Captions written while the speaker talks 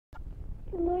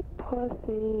You like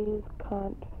pussies,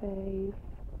 cunt face.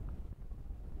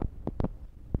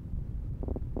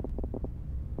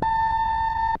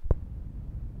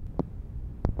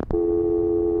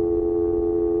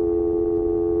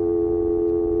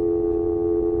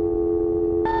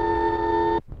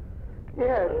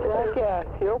 Yeah, jackass,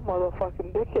 you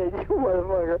motherfucking dickhead, you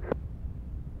motherfucker.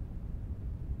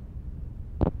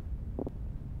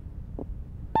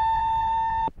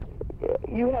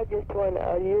 You have just won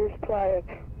a year's supply of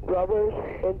rubbers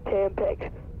and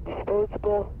Tampax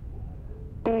disposable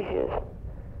douches.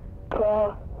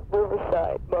 Call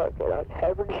Riverside Market on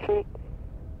Hebron Street,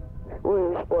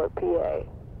 Williamsport, PA.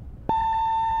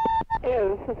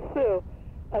 Yeah, this is Sue.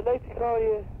 I'd like to call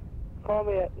you. Call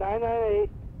me at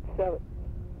 9987.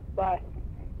 Bye.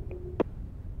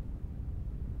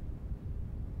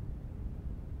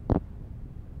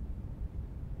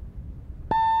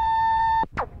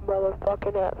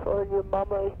 Motherfucking asshole, your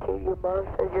mama is too. Your mother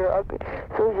says you're ugly.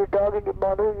 So is your dog and your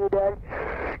mother and your dad.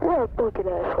 You're a fucking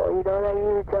asshole, you know that?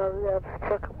 You're a dog, you have to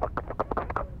suck.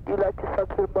 You like to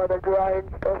suck your mother dry and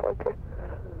stuff like that.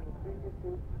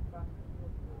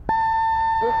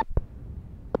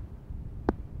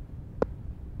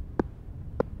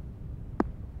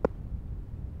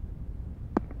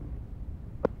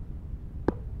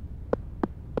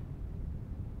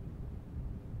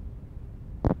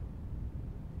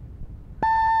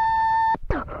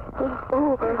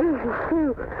 Oh,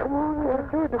 come on, let's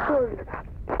do the phone.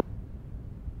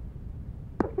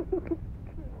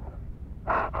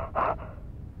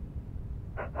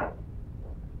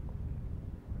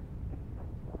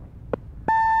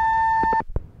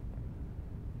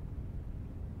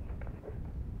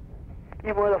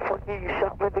 You motherfucker, you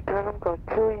shot me with the gun, I'm gonna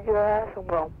kill your ass, I'm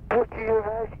gonna butcher your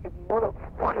ass, you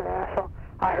motherfucking asshole.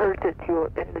 I heard that you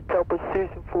were in the tub with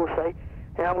Susan Forsythe,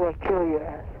 and I'm gonna kill your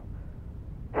ass.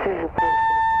 Susan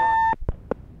Forsythe, come on.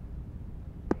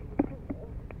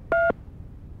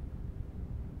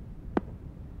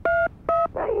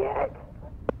 Not yet.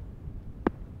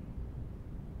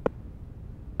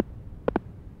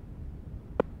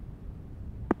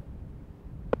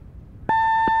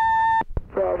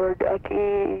 Rubber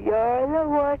Ducky, you're the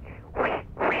one.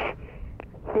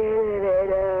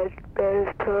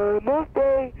 Best time of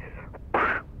day.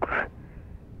 How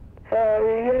do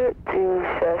you get to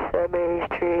Sesame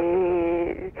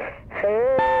Street?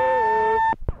 Hey.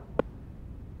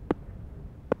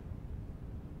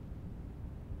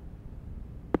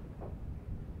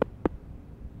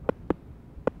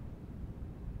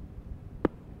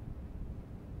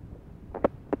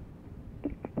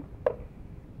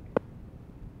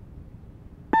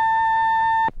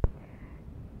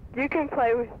 You can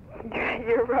play with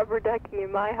your rubber ducky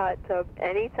in my hot tub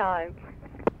anytime.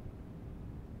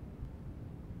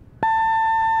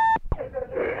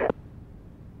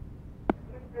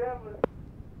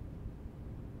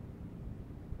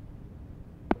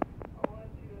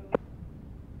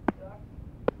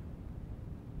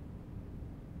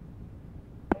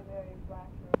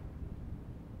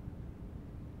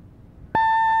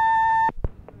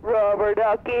 Rubber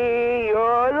Ducky,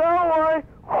 you're the one.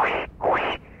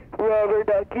 Rubber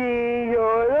Ducky,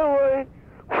 you're the one.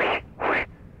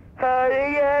 How do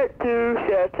you get to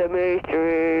Sesame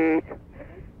Street?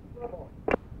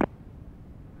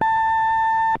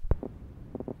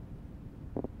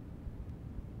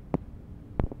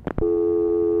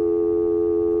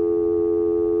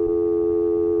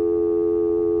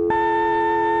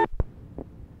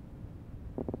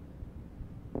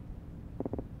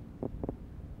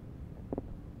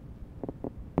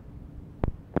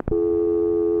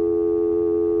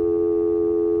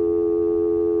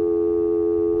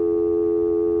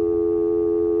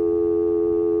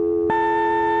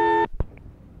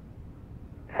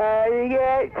 How do you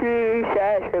get to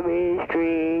Sesame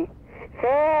Street?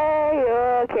 Hey,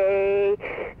 okay.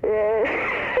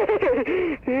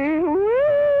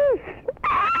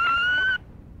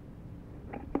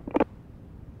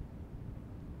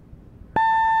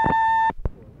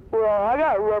 Well, I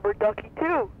got a rubber ducky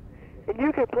too. And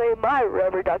you can play my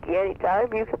rubber ducky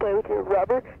anytime. You can play with your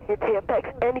rubber, your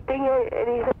Tampax, anything,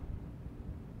 anything.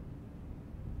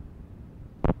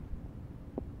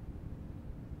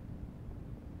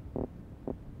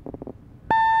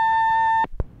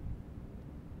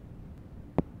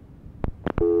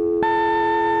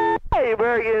 Hey, you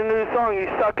better get a new song. You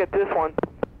suck at this one.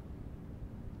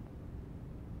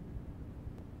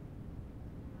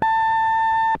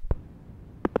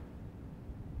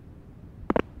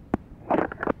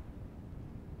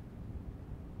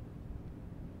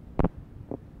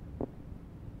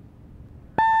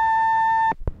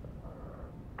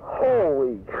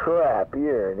 Holy crap,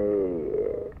 you're an idiot.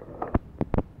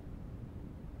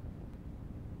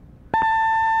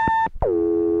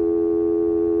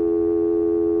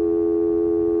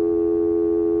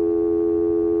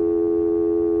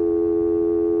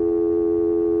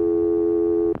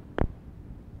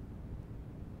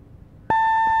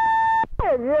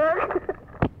 you jerk.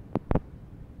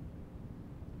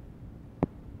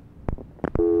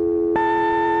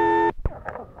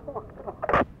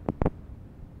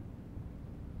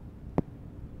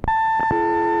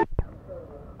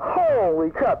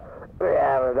 Holy crap.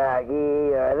 Ducky.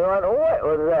 What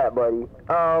was that, buddy?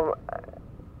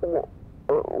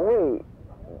 Wait.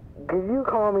 Could you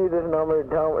call me this number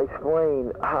and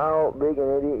explain how big an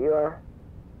idiot you are?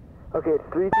 Okay, it's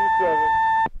 327.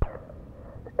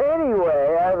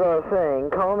 Anyway, as I was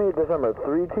saying, call me at this number,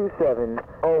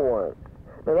 327-01.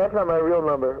 Now, that's not my real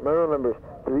number. My real number is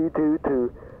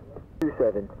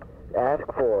 322-27. Ask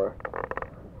for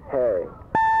Harry.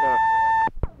 No.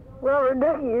 Robert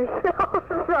Ducky, you're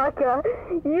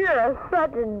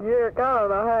such a jerk. I don't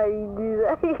know how you do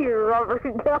that. You're Robert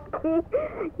Ducky.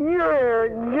 You're a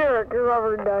jerk,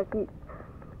 Robert Ducky.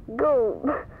 Go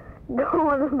in the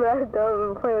bathtub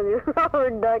and play with your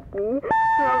Robert Ducky.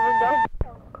 Robert Ducky.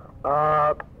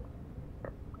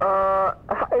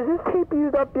 Is this tape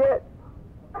used up yet?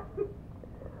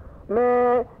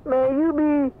 Man, you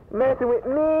be messing with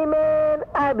me, man.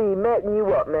 I be messing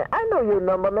you up, man. I know your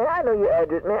number, man. I know your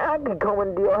address, man. I be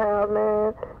coming to your house,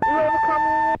 man. You ever come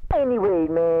in? Anyway,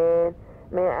 man.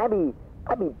 Man, I be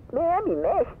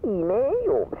nasty, man.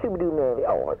 You super do, man.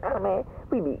 Oh, man.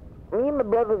 Me and my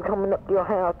brother's coming up to your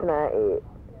house tonight at,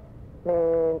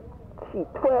 man,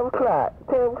 12 o'clock.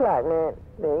 12 o'clock, man.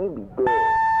 Man, you be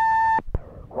dead.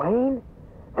 Wayne,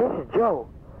 this is Joe.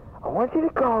 I want you to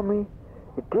call me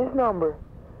at this number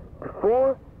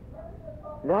before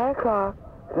 9 o'clock,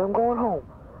 because I'm going home.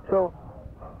 So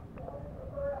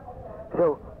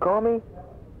call me.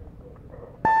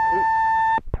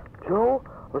 Joe,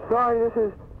 I'm sorry, this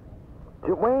is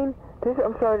Wayne.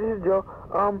 I'm sorry, this is Joe.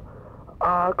 Call me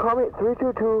at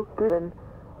 322-37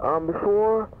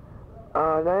 before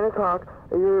 9 o'clock.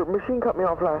 Your machine cut me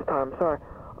off last time. Sorry.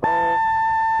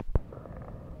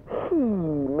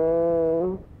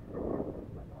 Man.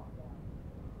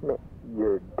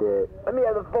 You're dead. Let me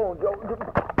have the phone, Joe.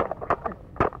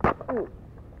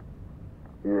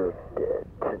 You're dead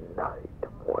tonight,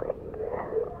 Wayne.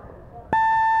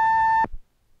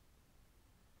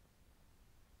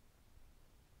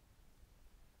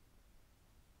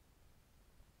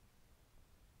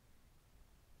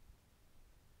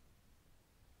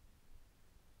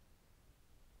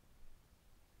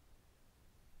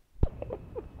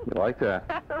 You like that?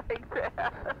 I like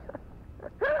that.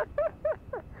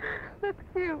 That's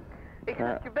cute.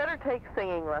 Except you better take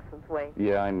singing lessons, Wayne.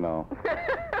 Yeah, I know.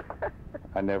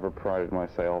 I never prided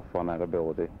myself on that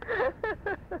ability.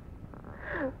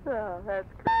 Oh, that's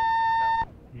great.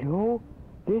 Joe,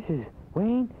 this is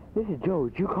Wayne. This is Joe.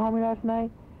 Did you call me last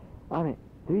night? I'm at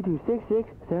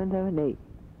 3266778.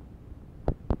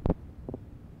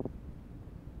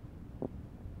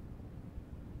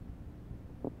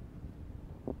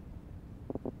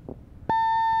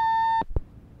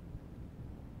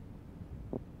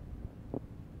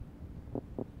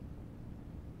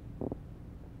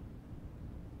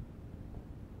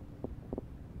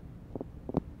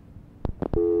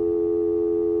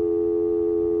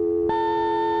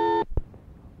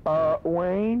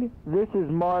 Wayne, this is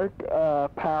Mark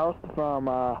Paust from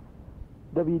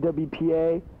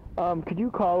WWPA. Could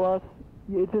you call us?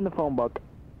 It's in the phone book.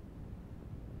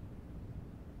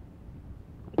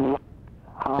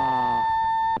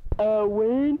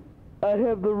 Wayne, I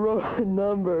have the wrong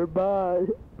number. Bye.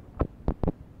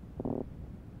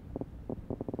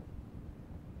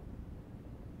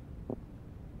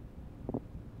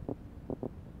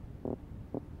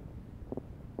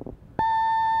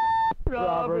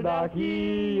 Robert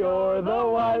Ducky, you're the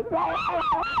one.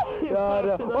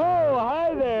 Oh,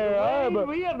 hi there.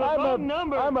 We have the wrong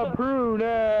number. I'm a prune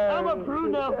now. I'm a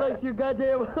prune now, thanks to your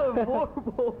goddamn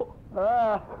horrible.